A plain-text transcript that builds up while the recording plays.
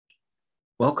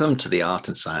Welcome to the Art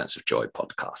and Science of Joy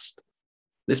podcast.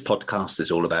 This podcast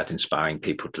is all about inspiring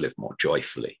people to live more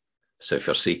joyfully. So if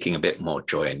you're seeking a bit more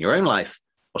joy in your own life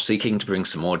or seeking to bring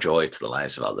some more joy to the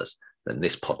lives of others, then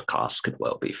this podcast could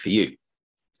well be for you.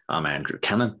 I'm Andrew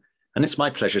Cannon, and it's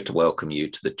my pleasure to welcome you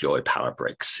to the Joy Power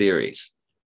Break series.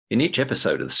 In each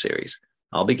episode of the series,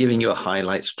 I'll be giving you a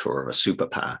highlights tour of a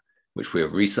superpower, which we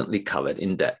have recently covered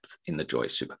in depth in the Joy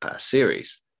Superpower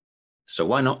series. So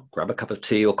why not grab a cup of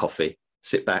tea or coffee,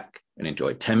 sit back and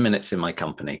enjoy 10 minutes in my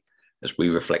company as we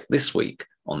reflect this week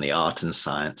on the art and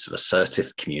science of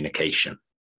assertive communication.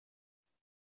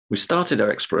 We started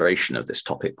our exploration of this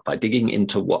topic by digging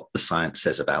into what the science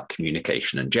says about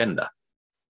communication and gender.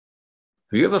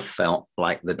 Have you ever felt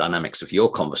like the dynamics of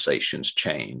your conversations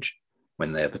change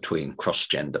when they're between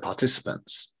cross-gender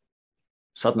participants?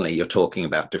 Suddenly you're talking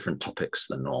about different topics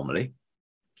than normally.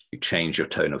 You change your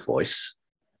tone of voice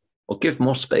or give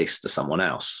more space to someone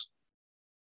else.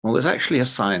 Well, there's actually a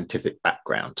scientific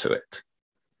background to it.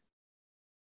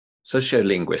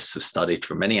 Sociolinguists have studied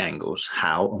from many angles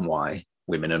how and why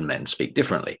women and men speak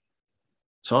differently.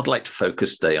 So I'd like to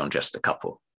focus today on just a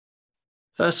couple.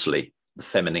 Firstly, the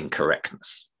feminine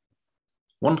correctness.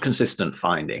 One consistent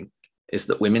finding is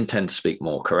that women tend to speak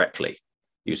more correctly,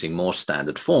 using more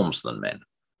standard forms than men.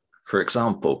 For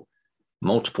example,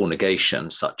 multiple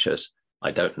negations such as, I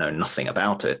don't know nothing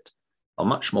about it, are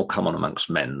much more common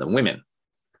amongst men than women.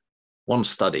 One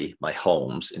study by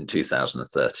Holmes in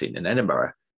 2013 in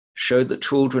Edinburgh showed that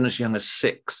children as young as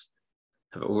 6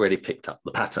 have already picked up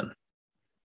the pattern.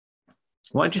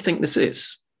 Why do you think this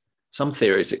is? Some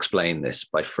theories explain this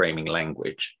by framing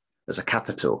language as a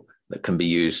capital that can be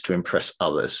used to impress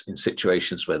others in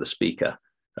situations where the speaker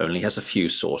only has a few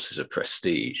sources of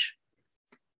prestige.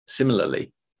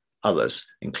 Similarly, others,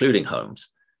 including Holmes,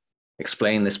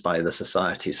 explain this by the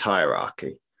society's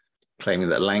hierarchy, claiming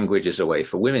that language is a way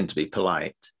for women to be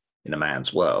polite in a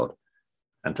man's world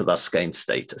and to thus gain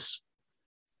status.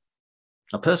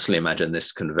 I personally imagine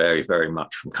this can vary very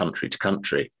much from country to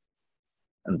country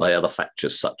and by other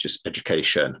factors such as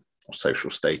education or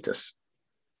social status.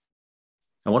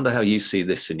 I wonder how you see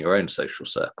this in your own social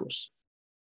circles.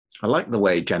 I like the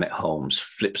way Janet Holmes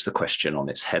flips the question on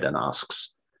its head and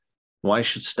asks, why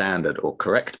should standard or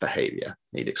correct behavior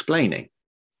need explaining?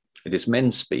 It is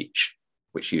men's speech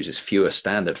which uses fewer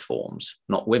standard forms,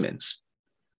 not women's.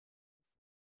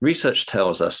 Research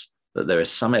tells us that there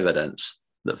is some evidence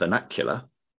that vernacular,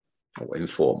 or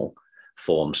informal,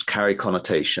 forms carry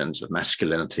connotations of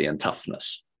masculinity and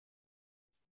toughness.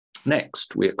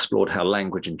 Next, we explored how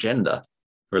language and gender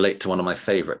relate to one of my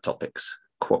favorite topics,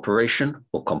 cooperation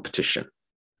or competition.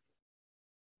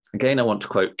 Again, I want to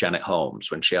quote Janet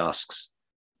Holmes when she asks,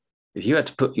 if you had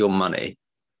to put your money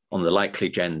on the likely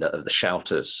gender of the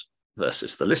shouters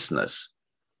versus the listeners,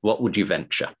 what would you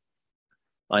venture?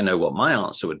 I know what my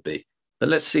answer would be, but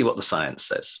let's see what the science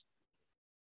says.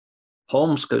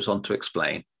 Holmes goes on to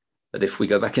explain that if we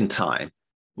go back in time,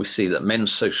 we see that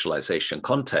men's socialization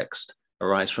context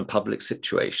arise from public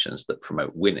situations that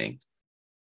promote winning.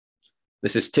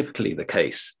 This is typically the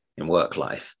case in work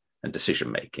life and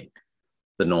decision-making.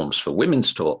 The norms for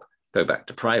women's talk go back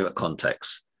to private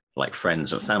contexts like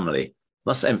friends and family,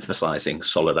 thus emphasizing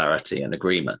solidarity and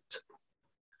agreement.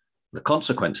 The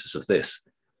consequences of this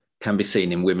can be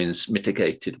seen in women's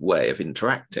mitigated way of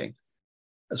interacting,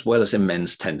 as well as in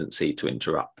men's tendency to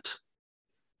interrupt.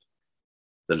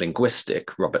 The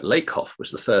linguistic Robert Lakoff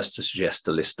was the first to suggest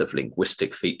a list of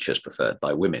linguistic features preferred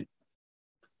by women.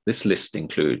 This list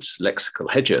includes lexical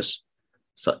hedges,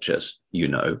 such as, you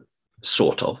know,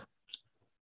 sort of,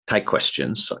 tag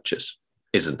questions, such as,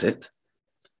 isn't it,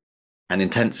 and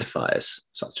intensifiers,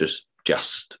 such as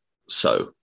just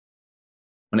so.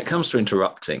 When it comes to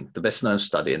interrupting, the best known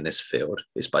study in this field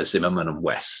is by Zimmerman and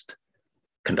West,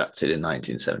 conducted in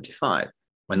 1975,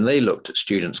 when they looked at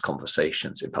students'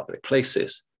 conversations in public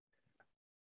places.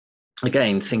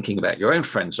 Again, thinking about your own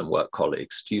friends and work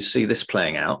colleagues, do you see this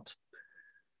playing out?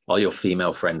 Are your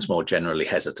female friends more generally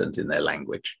hesitant in their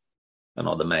language? And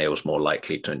are the males more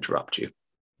likely to interrupt you?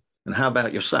 And how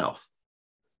about yourself?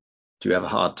 Do you have a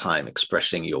hard time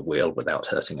expressing your will without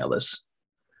hurting others?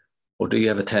 Or do you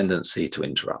have a tendency to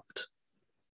interrupt?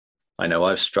 I know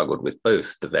I've struggled with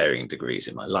both to varying degrees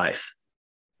in my life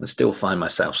and still find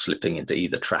myself slipping into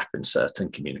either trap in certain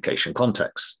communication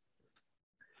contexts.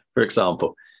 For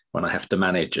example, when I have to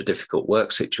manage a difficult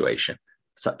work situation,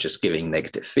 such as giving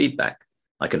negative feedback,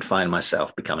 I can find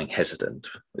myself becoming hesitant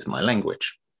with my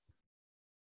language.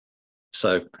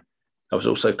 So I was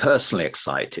also personally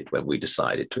excited when we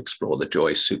decided to explore the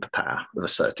joy superpower of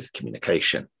assertive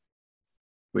communication,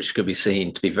 which could be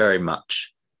seen to be very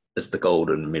much as the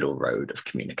golden middle road of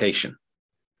communication.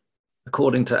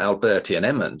 According to Alberti and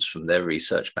Emmons from their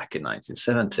research back in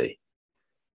 1970,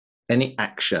 any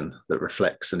action that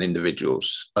reflects an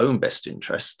individual's own best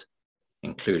interest,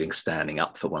 including standing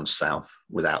up for oneself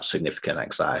without significant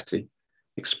anxiety,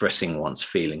 expressing one's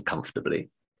feeling comfortably,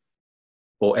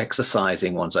 or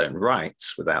exercising one's own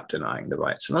rights without denying the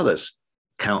rights of others,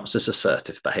 counts as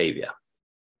assertive behavior.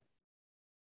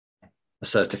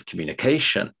 Assertive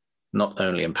communication not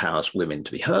only empowers women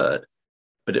to be heard,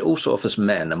 but it also offers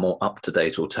men a more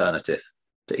up-to-date alternative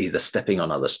to either stepping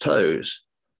on others' toes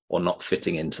or not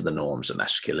fitting into the norms of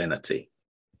masculinity.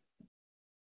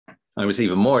 I was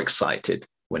even more excited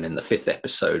when in the 5th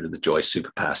episode of the Joy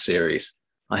Superpower series,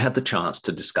 I had the chance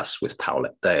to discuss with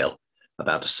Paulette Dale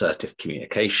about assertive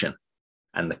communication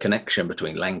and the connection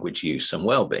between language use and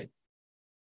well-being.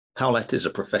 Paulette is a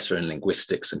professor in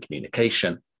linguistics and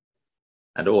communication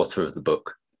and author of the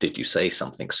book, Did You Say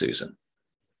Something, Susan?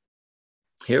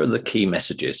 Here are the key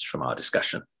messages from our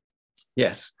discussion.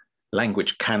 Yes,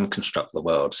 language can construct the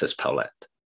world, says Paulette.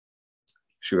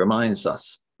 She reminds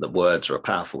us that words are a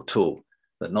powerful tool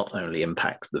that not only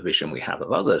impact the vision we have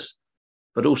of others,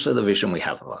 but also the vision we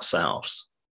have of ourselves.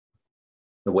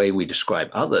 The way we describe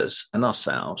others and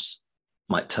ourselves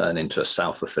might turn into a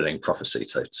self-fulfilling prophecy,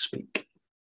 so to speak.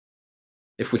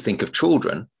 If we think of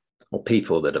children or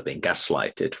people that have been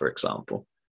gaslighted, for example,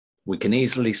 we can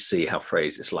easily see how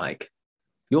phrases like,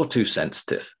 "You're too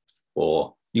sensitive,"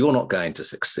 or "You're not going to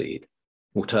succeed,"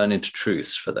 will turn into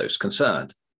truths for those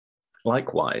concerned.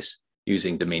 Likewise,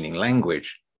 using demeaning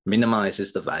language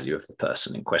minimizes the value of the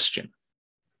person in question.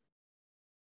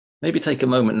 Maybe take a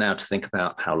moment now to think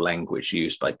about how language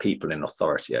used by people in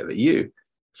authority over you,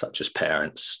 such as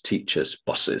parents, teachers,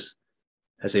 bosses,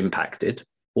 has impacted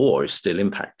or is still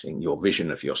impacting your vision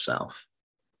of yourself,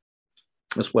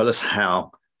 as well as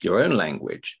how your own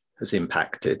language has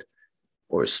impacted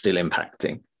or is still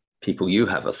impacting people you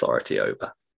have authority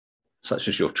over, such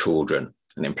as your children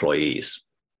and employees.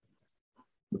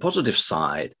 The positive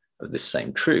side of this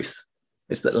same truth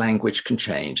is that language can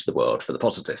change the world for the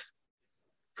positive.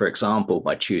 For example,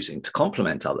 by choosing to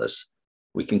compliment others,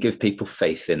 we can give people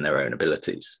faith in their own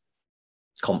abilities.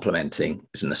 Complimenting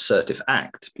is an assertive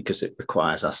act because it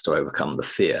requires us to overcome the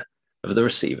fear of the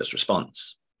receiver's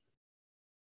response.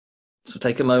 So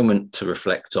take a moment to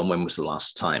reflect on when was the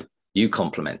last time you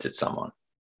complimented someone.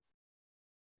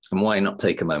 And why not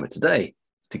take a moment today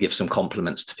to give some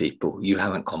compliments to people you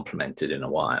haven't complimented in a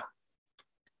while?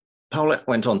 Paulette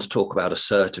went on to talk about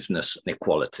assertiveness and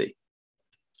equality.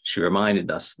 She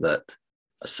reminded us that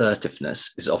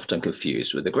assertiveness is often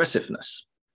confused with aggressiveness.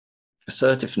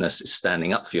 Assertiveness is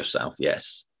standing up for yourself,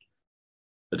 yes,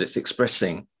 but it's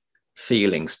expressing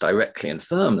feelings directly and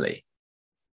firmly,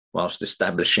 whilst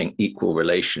establishing equal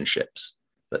relationships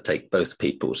that take both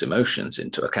people's emotions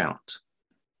into account.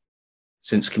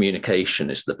 Since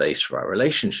communication is the base for our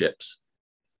relationships,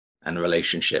 and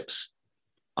relationships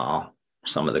are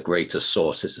some of the greatest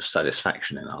sources of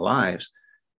satisfaction in our lives,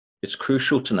 it's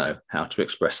crucial to know how to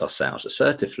express ourselves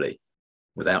assertively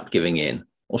without giving in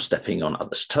or stepping on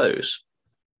others' toes.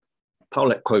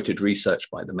 Paulette quoted research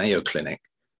by the Mayo Clinic,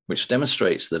 which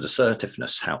demonstrates that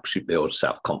assertiveness helps you build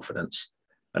self-confidence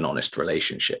and honest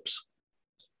relationships.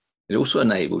 It also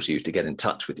enables you to get in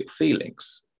touch with your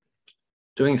feelings.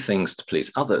 Doing things to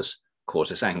please others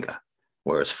causes anger,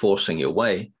 whereas forcing your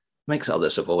way makes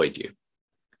others avoid you.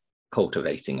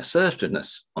 Cultivating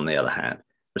assertiveness, on the other hand,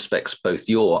 respects both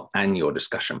your and your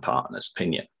discussion partner's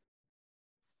opinion.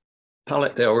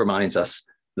 Paulette Dale reminds us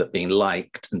that being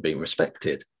liked and being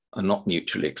respected are not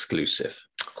mutually exclusive.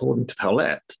 According to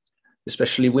Paulette,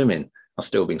 especially women are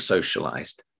still being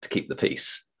socialized to keep the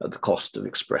peace at the cost of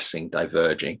expressing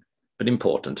diverging but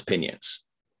important opinions.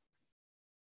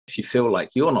 If you feel like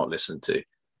you're not listened to,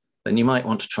 then you might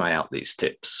want to try out these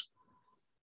tips.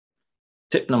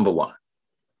 Tip number 1,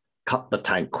 cut the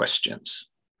tag questions.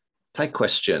 Tag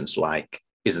questions like,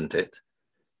 "Isn't it?"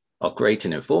 are great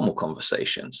in informal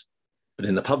conversations, but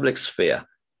in the public sphere,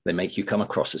 they make you come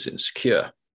across as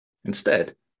insecure.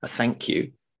 Instead, a thank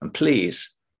you and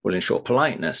please will ensure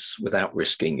politeness without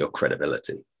risking your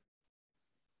credibility.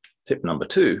 Tip number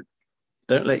 2,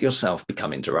 don't let yourself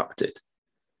become interrupted.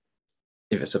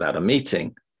 If it's about a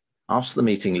meeting, ask the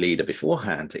meeting leader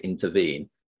beforehand to intervene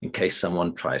in case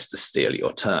someone tries to steal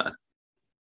your turn.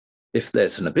 If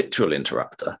there's an habitual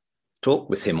interrupter, talk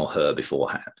with him or her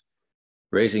beforehand.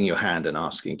 Raising your hand and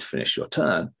asking to finish your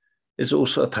turn is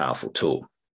also a powerful tool.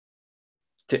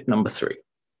 Tip number 3,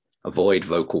 avoid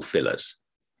vocal fillers.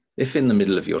 If in the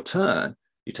middle of your turn,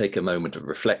 you take a moment of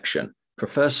reflection,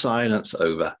 prefer silence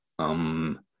over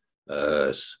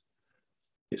ers.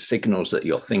 It signals that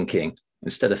you're thinking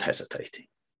instead of hesitating.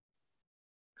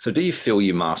 So do you feel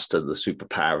you mastered the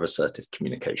superpower of assertive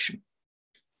communication?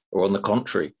 Or on the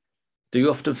contrary, do you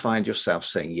often find yourself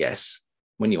saying yes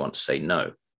when you want to say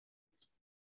no?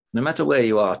 No matter where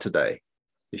you are today,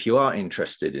 if you are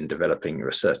interested in developing your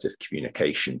assertive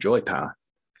communication joy power,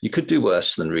 you could do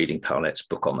worse than reading Paulette's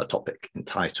book on the topic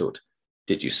entitled,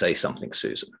 Did You Say Something,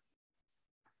 Susan?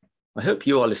 I hope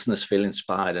you, our listeners, feel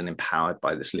inspired and empowered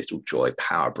by this little joy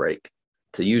power break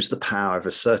to use the power of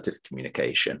assertive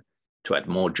communication to add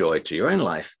more joy to your own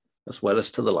life as well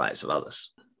as to the lives of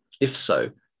others. If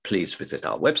so, please visit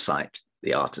our website,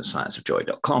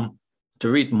 theartandscienceofjoy.com, to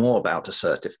read more about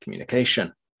assertive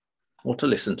communication or to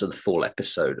listen to the full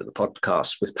episode of the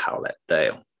podcast with Paulette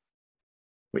Dale,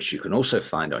 which you can also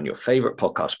find on your favorite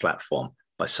podcast platform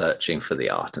by searching for The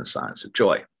Art and Science of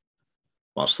Joy.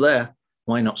 Whilst there,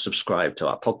 why not subscribe to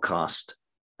our podcast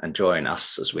and join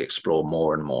us as we explore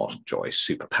more and more joy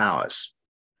superpowers?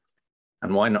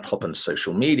 And why not hop on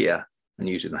social media and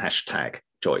using the hashtag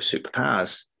Joy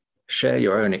Superpowers, share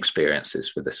your own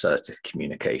experiences with assertive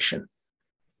communication.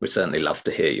 We'd certainly love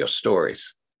to hear your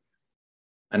stories.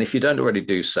 And if you don't already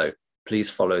do so, please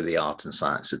follow The Art and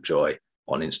Science of Joy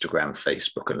on Instagram,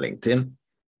 Facebook, and LinkedIn.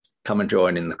 Come and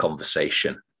join in the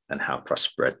conversation and help us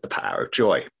spread the power of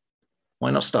joy. Why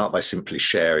not start by simply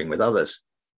sharing with others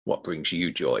what brings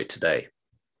you joy today?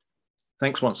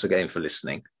 Thanks once again for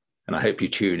listening, and I hope you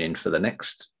tune in for the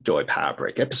next Joy Power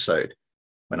Break episode,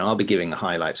 when I'll be giving a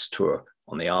highlights tour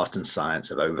on the art and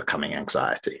science of overcoming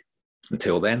anxiety.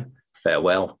 Until then,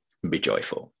 farewell and be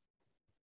joyful.